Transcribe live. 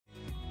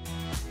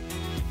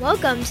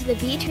Welcome to the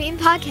Be Tween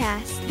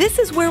Podcast. This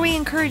is where we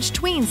encourage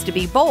tweens to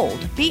be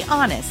bold, be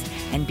honest,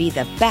 and be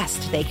the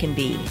best they can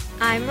be.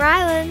 I'm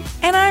Rylan.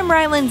 And I'm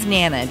Rylan's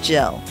Nana,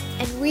 Jill.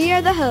 And we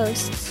are the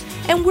hosts.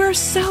 And we're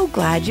so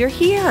glad you're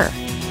here.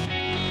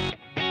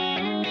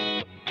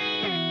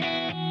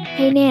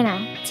 Hey,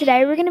 Nana.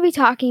 Today we're going to be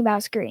talking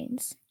about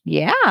screens.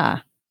 Yeah.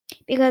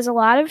 Because a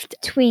lot of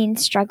tweens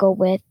struggle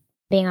with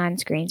being on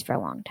screens for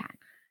a long time.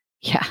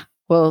 Yeah.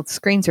 Well,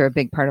 screens are a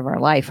big part of our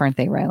life, aren't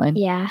they, Rylan?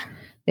 Yeah.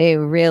 They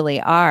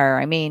really are.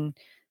 I mean,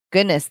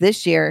 goodness,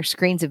 this year,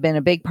 screens have been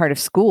a big part of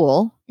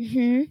school,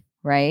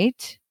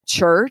 right?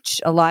 Church.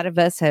 A lot of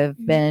us have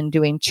been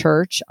doing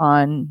church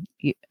on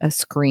a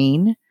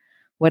screen.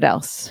 What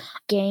else?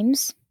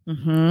 Games.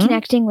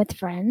 Connecting with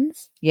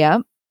friends.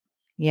 Yep.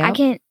 Yeah. I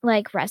can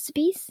like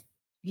recipes.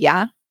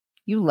 Yeah.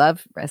 You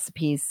love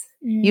recipes.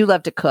 You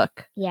love to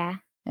cook. Yeah.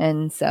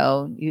 And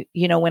so,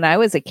 you know, when I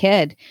was a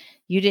kid,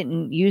 you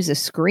didn't use a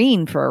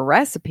screen for a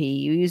recipe.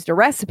 You used a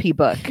recipe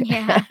book,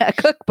 a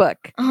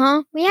cookbook.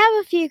 We have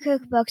a few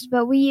cookbooks,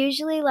 but we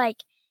usually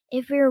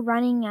if we were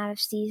running out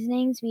of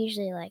seasonings, we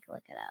usually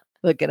look it up.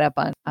 Look it up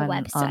on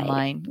website.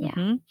 Online.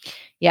 Yeah.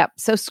 Yep.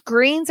 So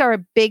screens are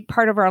a big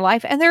part of our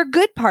life, and they're a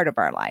good part of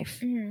our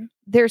life.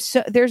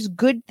 There's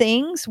good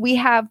things. We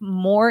have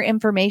more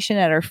information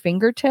at our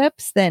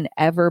fingertips than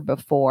ever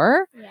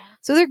before. Yeah.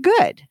 So they're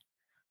good.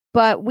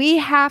 But we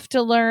have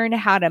to learn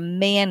how to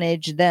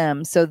manage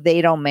them so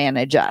they don't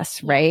manage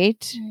us,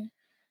 right?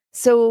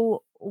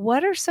 So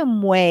what are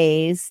some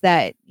ways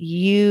that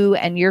you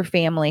and your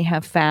family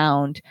have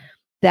found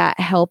that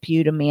help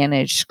you to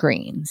manage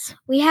screens?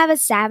 We have a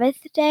Sabbath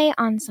day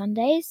on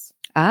Sundays.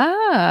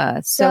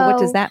 So what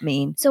does that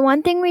mean? So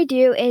one thing we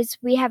do is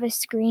we have a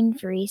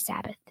screen-free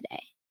Sabbath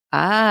day.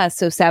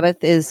 So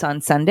Sabbath is on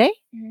Sunday?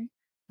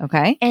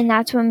 Okay. And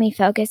that's when we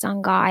focus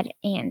on God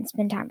and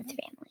spend time with the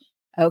family.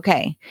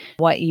 Okay.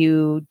 What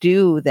you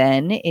do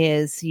then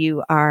is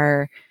you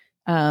guys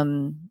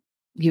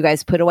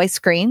put away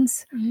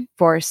screens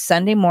for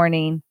Sunday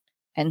morning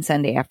and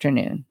Sunday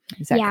afternoon.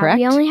 Is that correct?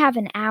 Yeah, we only have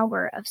an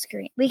hour of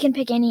screen. We can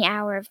pick any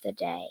hour of the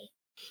day.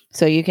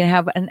 So you can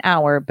have an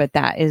hour, but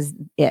that is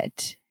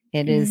it.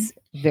 It is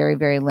very,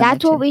 very limited.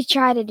 That's what we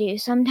try to do.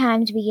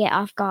 Sometimes we get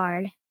off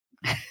guard,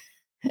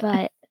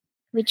 but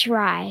we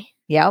try.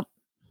 Yep.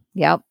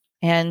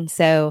 And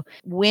so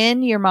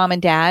when your mom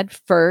and dad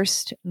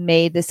first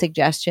made the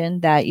suggestion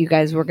that you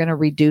guys were going to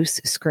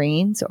reduce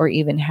screens or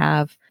even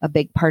have a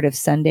big part of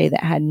Sunday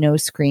that had no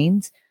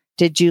screens,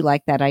 did you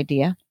like that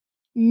idea?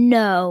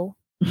 No,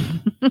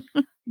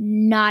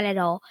 not at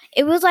all.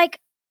 It was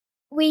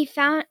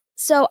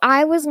so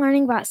I was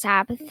learning about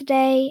Sabbath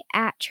day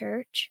at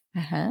church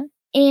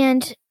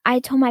and I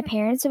told my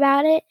parents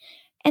about it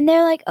and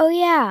they're like, oh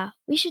yeah,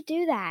 we should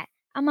do that.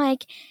 I'm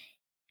like,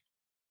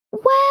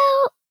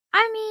 well,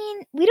 I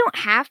mean, we don't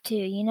have to,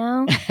 you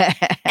know?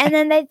 And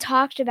then they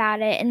talked about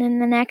it. And then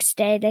the next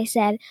day they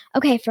said,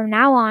 okay, from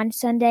now on,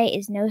 Sunday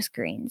is no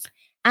screens.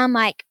 I'm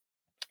like,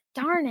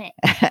 darn it.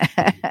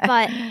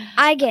 But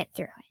I get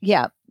through it.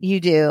 Yeah, you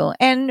do.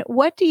 And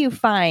what do you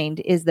find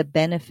is the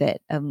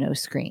benefit of no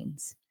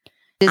screens?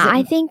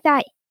 I think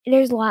that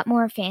there's a lot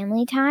more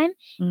family time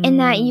and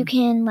that you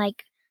can,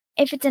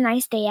 if it's a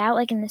nice day out,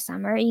 like in the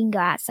summer, you can go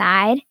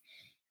outside.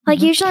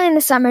 Usually in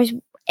the summer,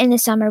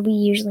 we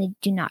usually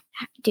do not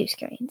do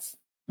screens.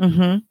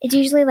 It's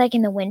usually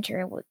in the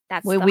winter.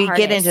 That's the we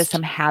hardest. get into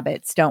some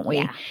habits, don't we?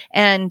 Yeah.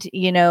 And,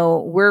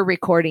 we're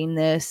recording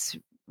this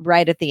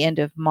right at the end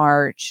of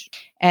March.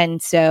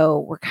 And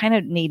so we're kind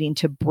of needing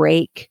to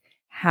break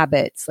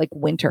habits, like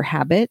winter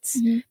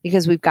habits,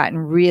 because we've gotten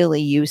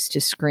really used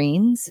to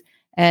screens.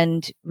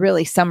 And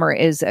really, summer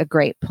is a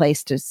great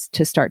place to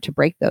start to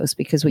break those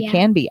because we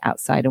can be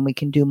outside and we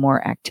can do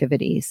more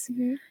activities.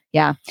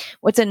 Yeah.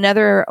 What's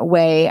another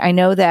way? I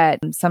know that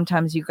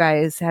sometimes you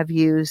guys have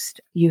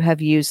used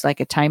like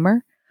a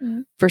timer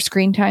for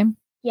screen time.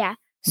 Yeah.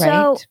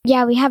 Right?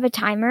 So we have a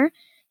timer,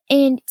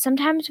 and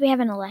sometimes we have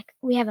an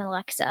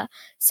Alexa.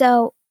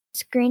 So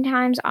screen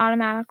times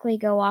automatically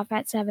go off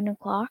at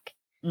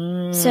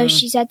 7:00. So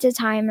she sets a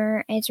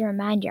timer. It's a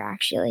reminder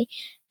actually,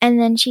 and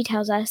then she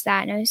tells us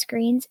that no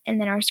screens, and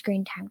then our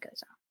screen time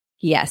goes off.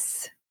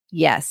 Yes.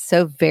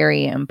 So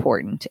very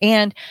important.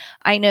 And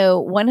I know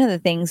one of the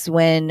things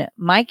when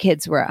my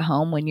kids were at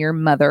home, when your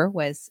mother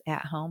was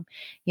at home,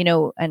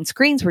 and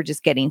screens were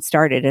just getting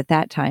started at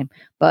that time,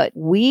 but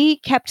we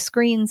kept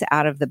screens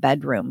out of the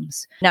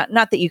bedrooms.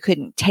 Not that you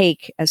couldn't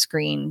take a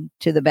screen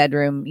to the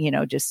bedroom,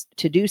 just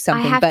to do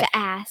something. I have to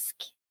ask.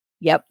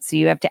 Yep. So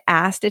you have to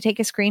ask to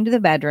take a screen to the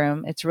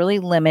bedroom. It's really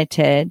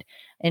limited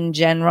in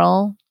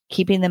general.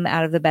 Keeping them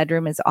out of the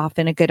bedroom is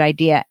often a good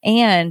idea.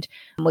 And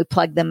we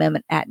plug them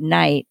in at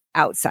night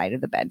outside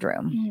of the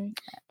bedroom.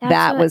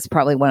 That was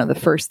probably one of the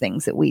first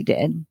things that we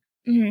did.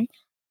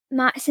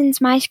 Since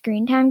my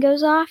screen time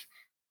goes off,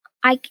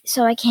 I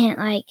can't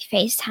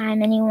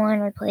FaceTime anyone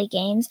or play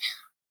games.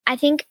 I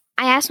think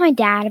I asked my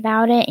dad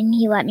about it and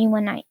he let me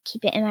when I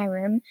keep it in my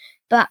room,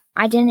 but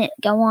I didn't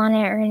go on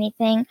it or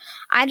anything.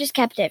 I just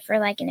kept it for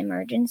an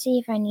emergency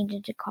if I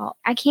needed to call.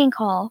 I can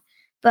call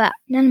but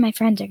none of my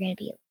friends are going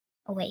to be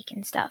awake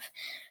and stuff.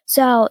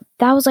 So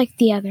that was like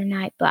the other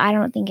night, but I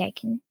don't think I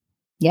can.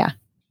 Yeah.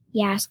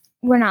 Yeah,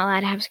 we're not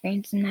allowed to have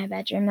screens in my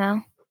bedroom,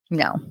 though.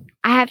 No.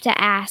 I have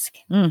to ask.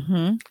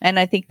 Mm-hmm. And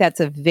I think that's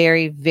a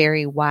very,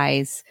 very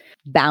wise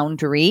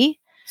boundary.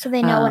 So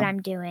they know what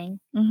I'm doing.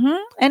 Mm-hmm.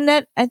 And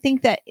that I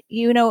think that,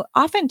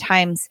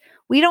 oftentimes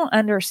we don't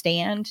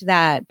understand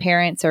that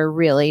parents are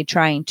really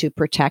trying to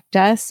protect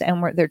us,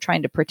 and they're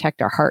trying to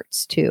protect our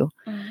hearts too.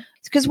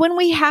 Because when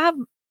we have,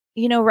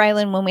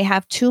 Rylan, when we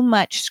have too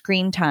much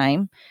screen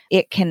time,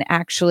 it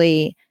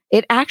actually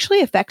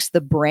affects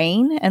the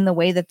brain and the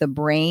way that the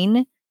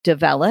brain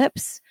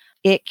develops.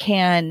 It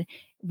can,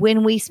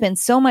 when we spend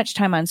so much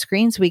time on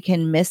screens, we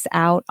can miss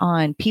out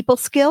on people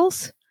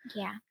skills.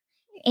 Yeah.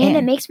 And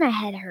it makes my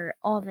head hurt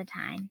all the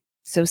time.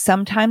 So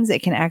sometimes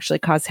it can actually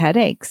cause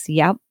headaches.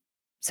 Yep.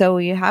 So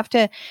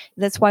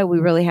that's why we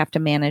really have to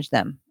manage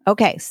them.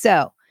 Okay.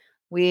 So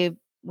we've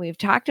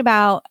talked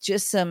about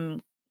just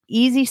some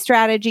easy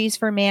strategies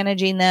for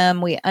managing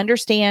them. We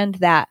understand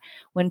that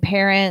when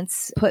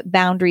parents put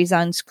boundaries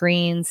on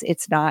screens,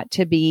 it's not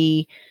to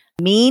be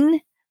mean,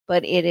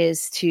 but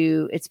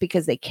it's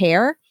because they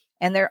care.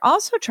 And they're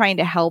also trying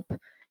to help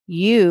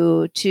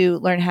you to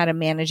learn how to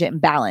manage it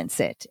and balance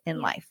it in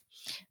life.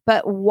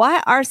 But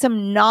what are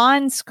some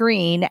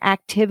non-screen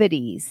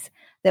activities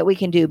that we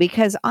can do?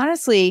 Because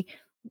honestly,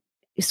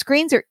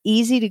 screens are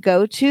easy to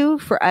go to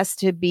for us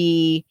to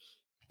be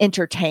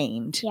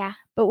entertained. Yeah.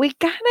 But we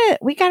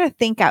gotta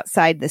think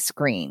outside the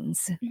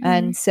screens. Mm-hmm.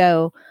 And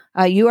so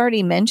you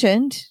already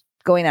mentioned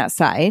going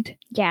outside.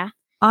 Yeah.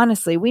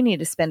 Honestly, we need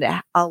to spend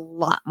a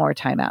lot more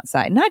time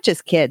outside. Not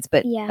just kids,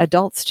 but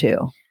adults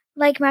too.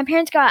 Like my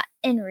parents go out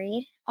and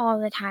read all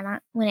the time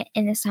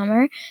in the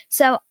summer.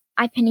 So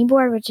I penny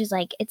board, which is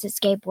like, it's a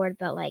skateboard,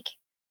 but like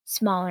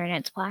smaller and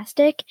it's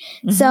plastic.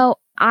 Mm-hmm. So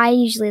I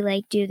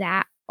usually do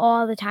that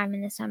all the time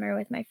in the summer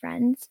with my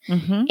friends.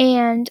 Mm-hmm.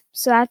 And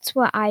so that's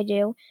what I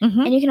do.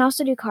 Mm-hmm. And you can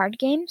also do card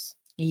games.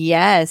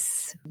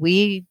 Yes.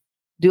 We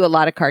do a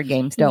lot of card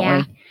games,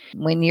 don't we?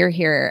 When you're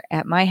here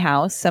at my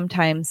house,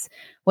 sometimes,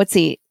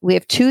 we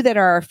have two that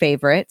are our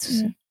favorites.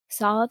 Mm-hmm.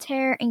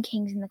 Solitaire and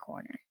Kings in the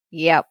Corner.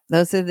 Yep.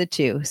 Those are the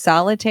two.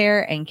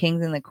 Solitaire and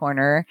Kings in the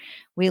Corner.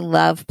 We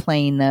love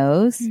playing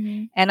those.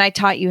 Mm-hmm. And I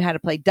taught you how to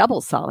play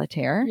double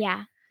solitaire.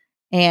 Yeah.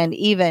 And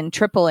even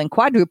triple and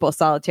quadruple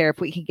solitaire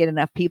if we can get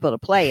enough people to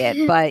play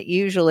it. But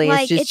usually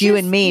it's just you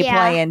and me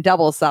playing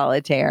double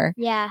solitaire.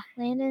 Yeah.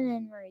 Landon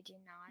and Marie do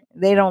not.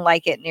 They don't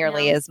like it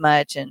nearly as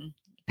much. And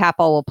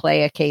Papa will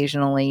play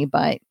occasionally,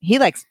 but he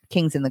likes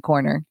Kings in the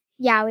Corner.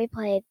 Yeah, we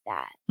played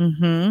that.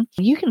 Mm-hmm.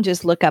 You can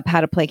just look up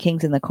how to play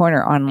Kings in the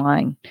Corner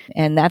online.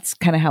 And that's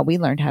kind of how we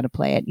learned how to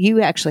play it.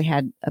 You actually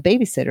had a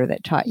babysitter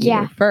that taught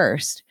you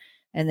first.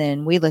 And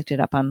then we looked it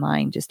up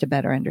online just to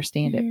better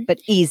understand it. But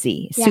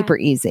easy, super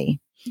easy.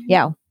 Mm-hmm.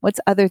 Yeah.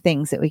 What's other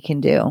things that we can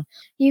do?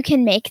 You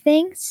can make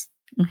things.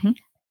 Mm-hmm.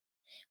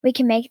 We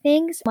can make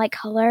things like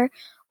color,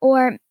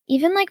 or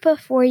even like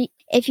before,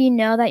 if you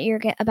know that you're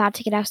about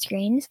to get off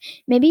screens,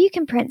 maybe you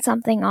can print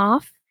something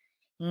off,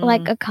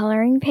 like a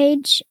coloring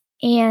page,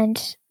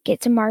 and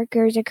get some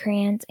markers or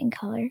crayons and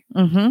color.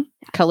 Mm-hmm.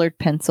 Colored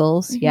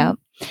pencils. Mm-hmm. Yeah.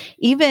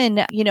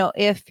 Even,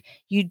 if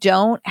you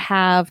don't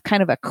have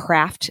kind of a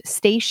craft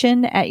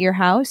station at your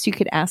house, you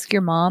could ask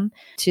your mom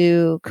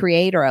to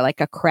create or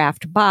like a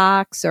craft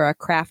box or a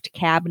craft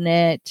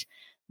cabinet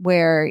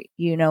where,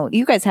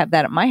 you guys have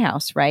that at my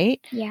house,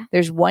 right? Yeah.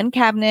 There's one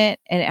cabinet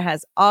and it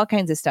has all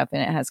kinds of stuff in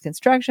it. It has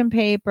construction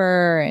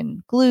paper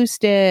and glue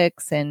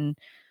sticks and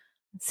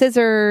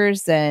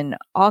scissors and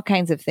all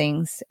kinds of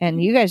things.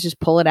 And you guys just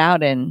pull it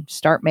out and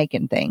start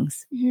making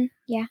things. Mm-hmm.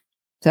 Yeah.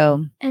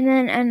 So, and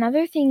then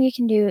another thing you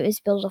can do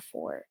is build a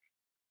fort.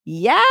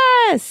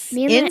 Yes.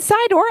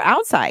 Inside or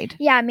outside.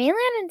 Yeah. Me and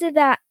Landon did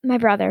that, my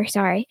brother,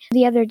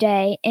 the other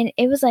day. And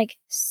it was like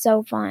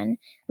so fun.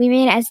 We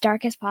made it as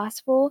dark as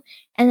possible.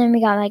 And then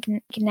we got like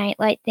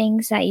nightlight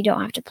things that you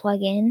don't have to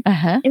plug in.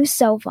 It was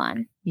so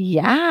fun.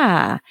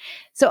 Yeah.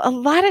 So a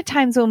lot of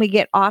times when we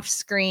get off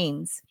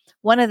screens,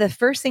 one of the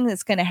first things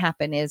that's going to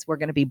happen is we're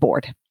going to be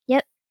bored.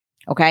 Yep.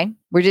 Okay.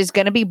 We're just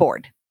going to be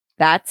bored.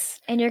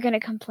 And you're going to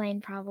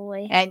complain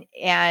probably.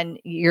 And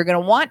you're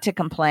going to want to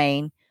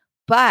complain.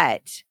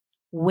 But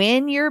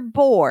when you're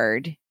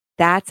bored,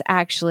 that's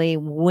actually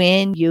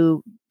when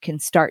you can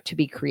start to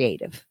be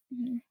creative.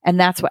 Mm-hmm. And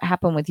that's what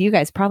happened with you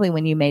guys. Probably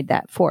when you made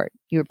that fort,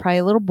 you were probably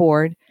a little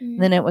bored. Mm-hmm.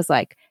 And then it was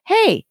like,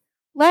 hey,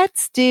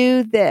 let's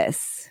do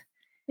this.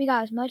 We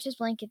got as much as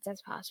blankets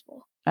as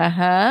possible.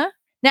 Now,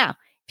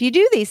 if you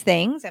do these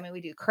things,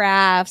 we do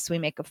crafts, we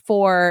make a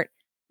fort.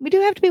 We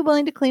do have to be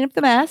willing to clean up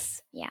the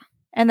mess. Yeah.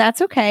 And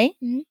that's okay.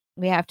 Mm-hmm.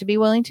 We have to be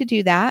willing to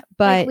do that.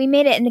 But we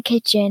made it in the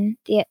kitchen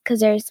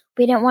because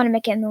we didn't want to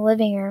make it in the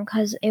living room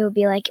because it would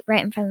be like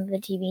right in front of the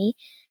TV.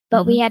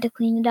 But we had to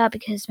clean it up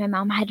because my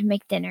mom had to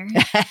make dinner.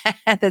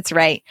 That's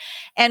right.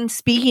 And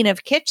speaking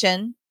of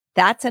kitchen,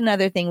 that's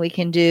another thing we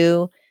can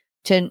do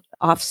to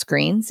off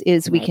screens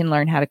is we can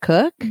learn how to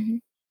cook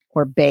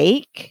or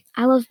bake.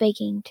 I love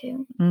baking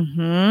too.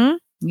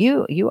 Mm-hmm.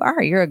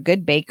 You're a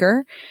good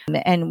baker.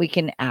 And we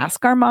can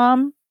ask our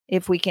mom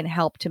if we can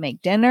help to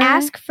make dinner.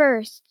 Ask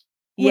first.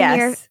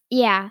 Yes.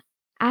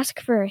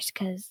 Ask first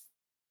because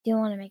you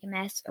don't want to make a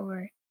mess,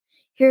 or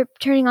if you're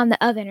turning on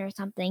the oven or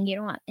something, you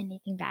don't want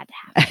anything bad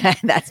to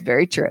happen. That's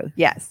very true.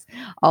 Yes.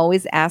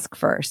 Always ask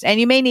first. And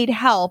you may need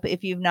help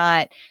if you've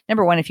not,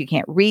 number one, if you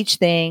can't reach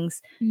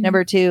things. Mhm.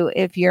 Number two,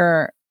 if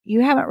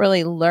you haven't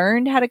really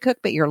learned how to cook,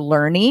 but you're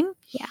learning.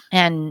 Yeah.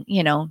 And,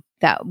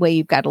 that way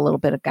you've got a little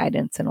bit of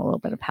guidance and a little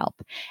bit of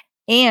help.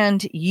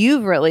 And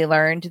you've really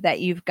learned that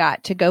you've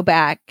got to go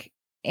back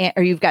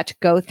or you've got to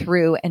go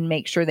through and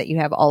make sure that you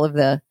have all of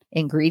the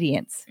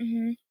ingredients.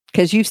 Mhm.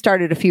 Because you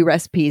started a few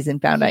recipes and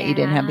found out you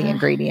didn't have the Yeah.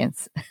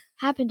 ingredients.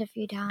 Happened a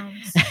few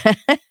times.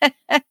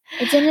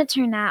 It didn't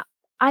turn out.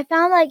 I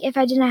found like if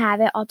I didn't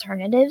have it,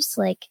 alternatives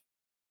like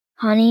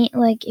honey.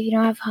 Like if you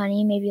don't have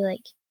honey, maybe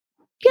like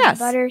peanut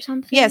butter or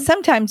something. Yeah,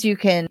 sometimes you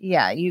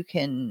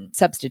can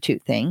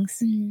substitute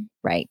things. Mhm.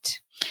 Right.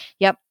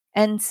 Yep.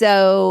 And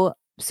so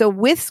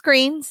with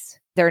screens,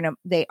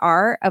 they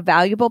are a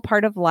valuable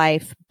part of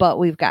life, but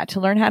we've got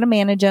to learn how to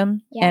manage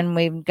them. Yeah. And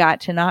we've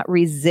got to not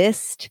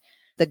resist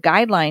the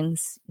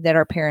guidelines that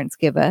our parents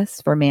give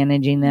us for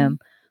managing them.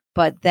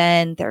 But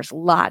then there's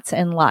lots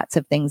and lots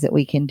of things that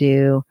we can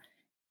do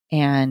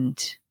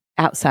and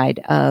outside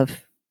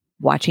of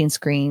watching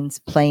screens,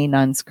 playing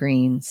on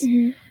screens.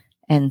 Mhm.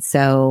 And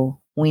so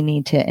we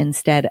need to,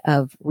 instead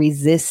of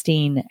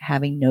resisting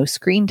having no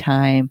screen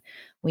time,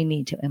 we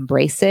need to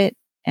embrace it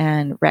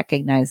and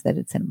recognize that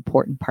it's an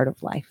important part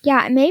of life.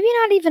 Yeah, maybe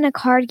not even a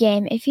card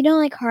game. If you don't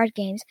like card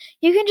games,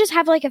 you can just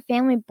have like a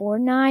family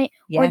board night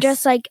or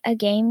just like a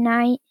game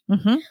night.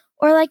 Mm-hmm.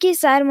 Or like you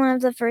said in one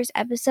of the first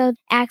episodes,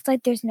 act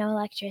like there's no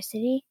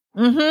electricity.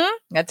 Mm-hmm.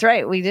 That's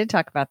right. We did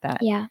talk about that.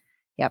 Yeah.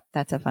 Yep.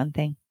 That's a fun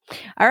thing.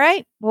 All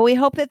right. Well, we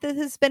hope that this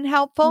has been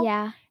helpful.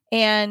 Yeah.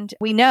 And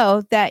we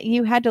know that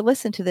you had to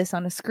listen to this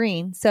on a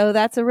screen. So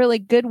that's a really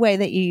good way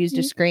that you used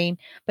a screen.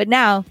 But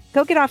now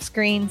go get off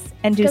screens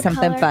and do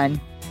something fun.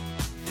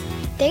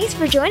 Thanks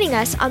for joining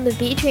us on the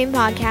Between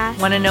Podcast.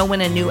 Want to know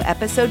when a new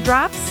episode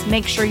drops?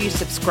 Make sure you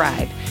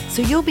subscribe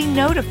so you'll be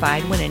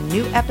notified when a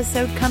new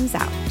episode comes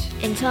out.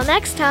 Until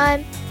next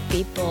time,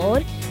 be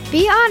bold,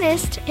 be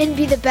honest, and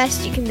be the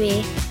best you can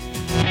be.